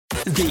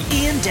The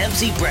Ian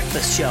Dempsey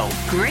Breakfast Show.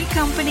 Great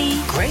company,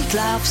 Great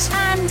laughs.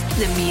 and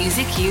the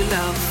music you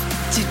love.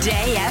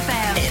 Today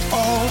FM. It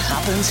all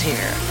happens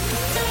here.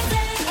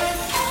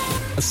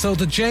 So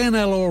the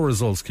JNLR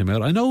results came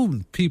out. I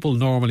know people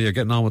normally are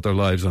getting on with their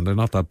lives and they're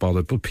not that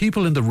bothered, but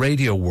people in the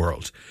radio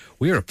world,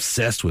 we're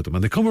obsessed with them,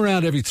 and they come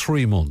around every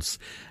 3 months.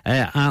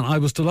 And I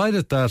was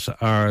delighted that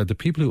the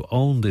people who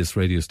own this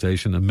radio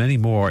station and many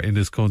more in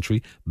this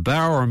country,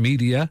 Bauer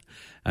Media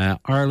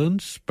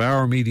Ireland,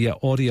 Bauer Media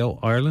Audio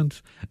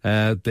Ireland,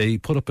 they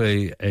put up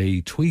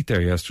a tweet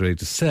there yesterday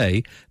to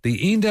say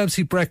the Ian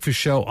Dempsey Breakfast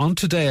Show on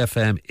Today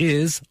FM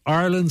is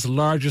Ireland's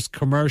largest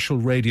commercial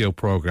radio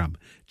programme.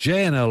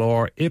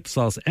 JNLR,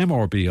 Ipsos,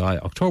 MRBI,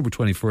 October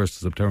 21st to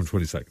September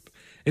 22nd.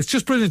 It's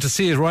just brilliant to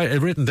see it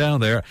written down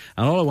there.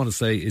 And all I want to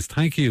say is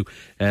thank you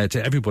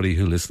to everybody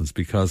who listens,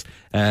 because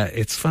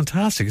it's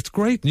fantastic. It's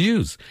great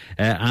news.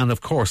 And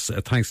of course,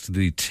 thanks to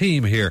the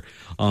team here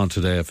on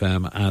Today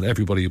FM and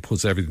everybody who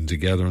puts everything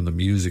together and the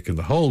music and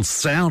the whole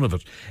sound of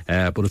it.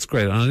 But it's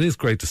great. And it is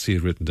great to see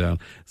it written down.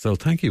 So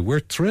thank you. We're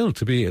thrilled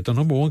to be the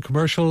number one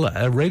commercial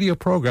radio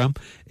programme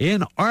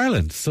in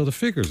Ireland. So the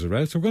figures are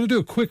out. So we're going to do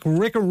a quick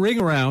ring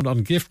around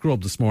on Gift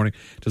Grub this morning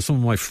to some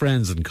of my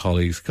friends and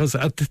colleagues, because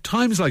at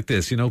times like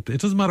this, you know,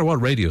 it doesn't matter what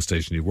radio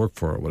station you work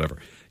for or whatever.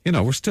 You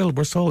know, we're still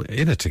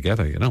in it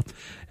together, you know.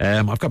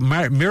 I've got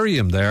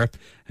Miriam there.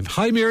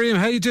 Hi, Miriam.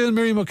 How you doing,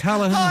 Miriam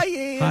O'Callaghan? Hi,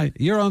 Ian. Hi.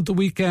 You're on the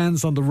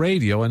weekends on the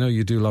radio. I know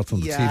you do lots on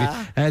the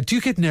TV. Do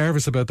you get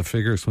nervous about the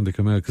figures when they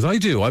come out? Because I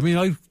do. I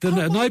mean, the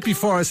night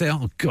before I say,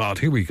 oh, God,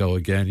 here we go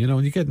again. You know,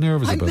 and you get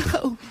nervous about it. I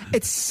know.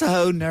 It's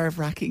so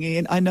nerve-wracking,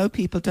 Ian. I know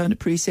people don't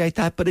appreciate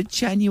that, but it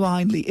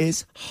genuinely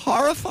is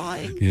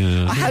horrifying.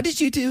 Yeah. How did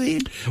you do,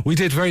 Ian? We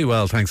did very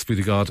well, thanks be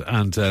to God.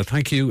 And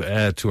thank you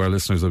to our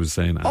listeners, I was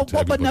saying. What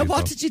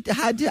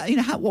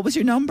was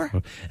your number?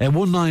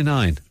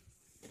 199.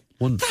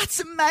 That's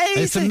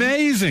amazing. It's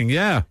amazing,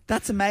 yeah.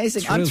 That's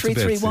amazing. I'm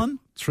 331.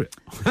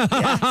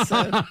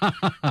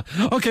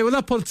 Okay, well,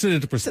 that puts it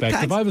into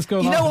perspective. So I was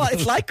going. You know what?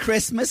 It's like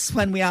Christmas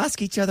when we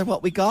ask each other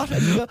what we got,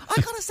 and you go,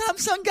 "I got a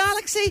Samsung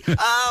Galaxy."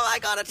 Oh, I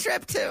got a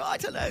trip to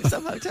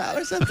some hotel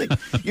or something.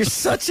 You're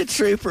such a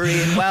trooper,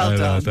 Ian. Well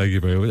done. Thank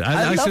you very much.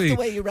 I love the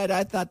way you read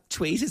out that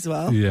tweet as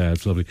well. Yeah,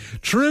 it's lovely.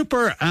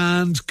 Trooper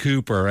and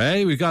Cooper,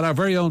 eh? We got our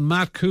very own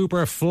Matt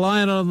Cooper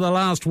flying on the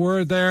last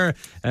word there.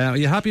 Are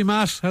you happy,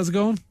 Matt? How's it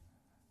going?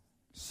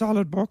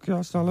 Solid book,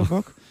 yeah, solid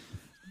book.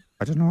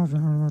 I don't know if you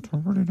heard about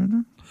Tuberty, did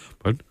you?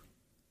 Pardon?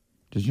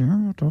 Did you hear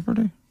about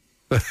Tuberty?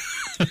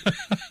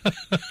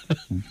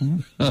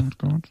 Not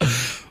good.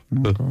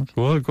 Not good.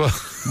 Go on.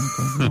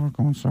 Not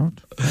going south.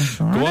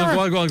 Go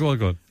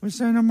on. We'll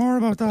say no more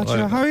about that,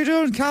 yeah. How are you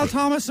doing, Cal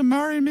Thomas and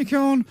Marion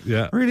McKeown?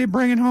 Yeah. Really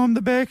bringing home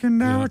the bacon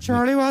there with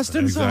Charlie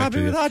Weston. Exactly, so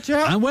happy with that,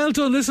 yeah. And well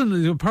done.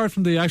 Listen, apart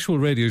from the actual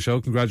radio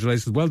show,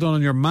 congratulations. Well done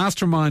on your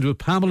mastermind with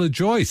Pamela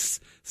Joyce.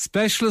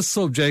 Specialist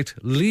subject,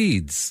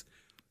 Leeds.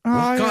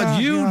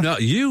 God,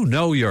 you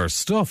know your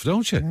stuff,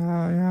 don't you?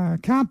 Yeah.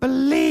 Can't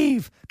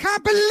believe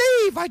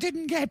I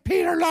didn't get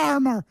Peter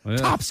Larmer,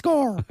 top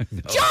scorer.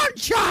 John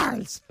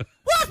Charles.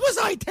 What was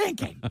I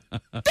thinking?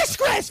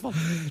 Disgraceful.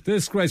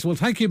 Disgraceful.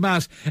 Thank you,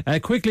 Matt.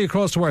 Quickly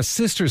across to our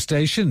sister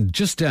station,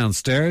 just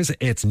downstairs,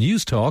 it's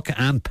News Talk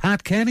and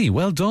Pat Kenny.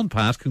 Well done,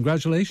 Pat.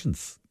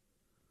 Congratulations.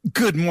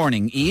 Good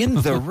morning,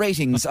 Ian. The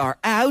ratings are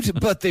out,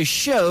 but the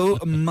show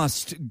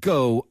must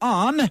go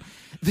on.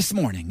 This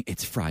morning,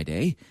 it's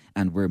Friday,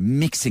 and we're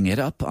mixing it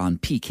up on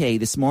PK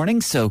this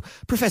morning. So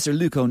Professor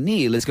Luke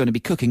O'Neill is going to be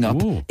cooking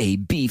up a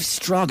beef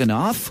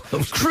stroganoff.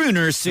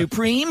 Crooner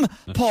Supreme,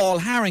 Paul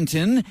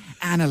Harrington,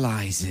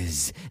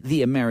 analyses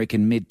the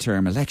American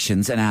midterm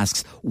elections and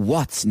asks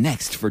what's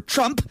next for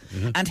Trump.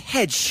 And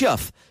head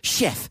chef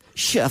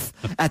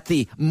at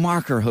the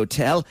Marker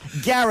Hotel,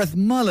 Gareth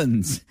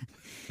Mullins,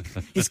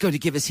 is going to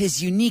give us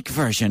his unique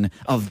version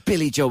of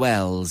Billy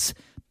Joel's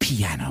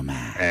Piano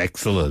Man.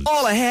 Excellent.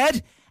 All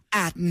ahead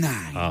at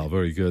 9. Oh,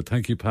 very good.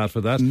 Thank you, Pat,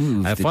 for that.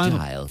 Move the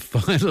dial.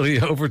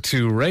 Finally, over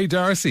to Ray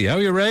Darcy. How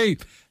are you, Ray?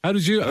 How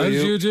did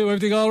you do?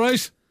 Everything all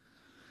right?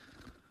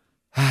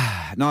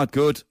 Not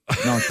good.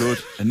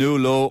 A new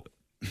low.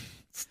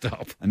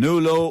 Stop. A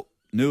new low.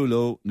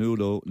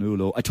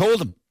 I told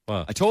them.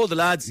 What? I told the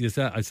lads.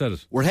 I said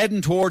it. We're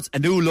heading towards a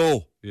new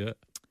low. Yeah.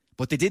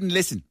 But they didn't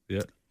listen.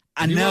 Yeah.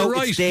 And you now were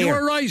right. it's there. You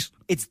were right.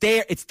 It's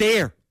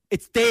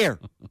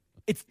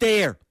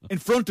there in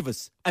front of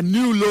us. A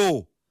new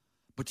low.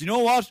 But you know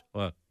what?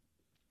 What?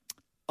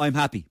 I'm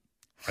happy.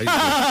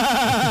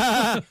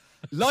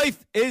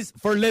 Life is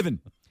for living.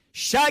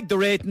 Shag the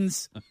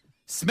ratings.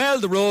 Smell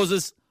the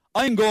roses.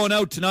 I'm going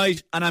out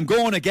tonight and I'm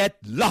going to get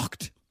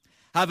locked.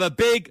 Have a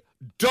big,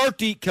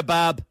 dirty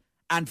kebab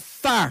and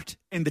fart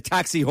in the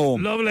taxi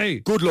home.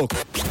 Lovely. Good luck.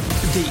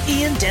 The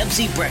Ian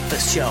Dempsey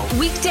Breakfast Show.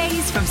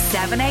 Weekdays from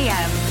 7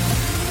 a.m.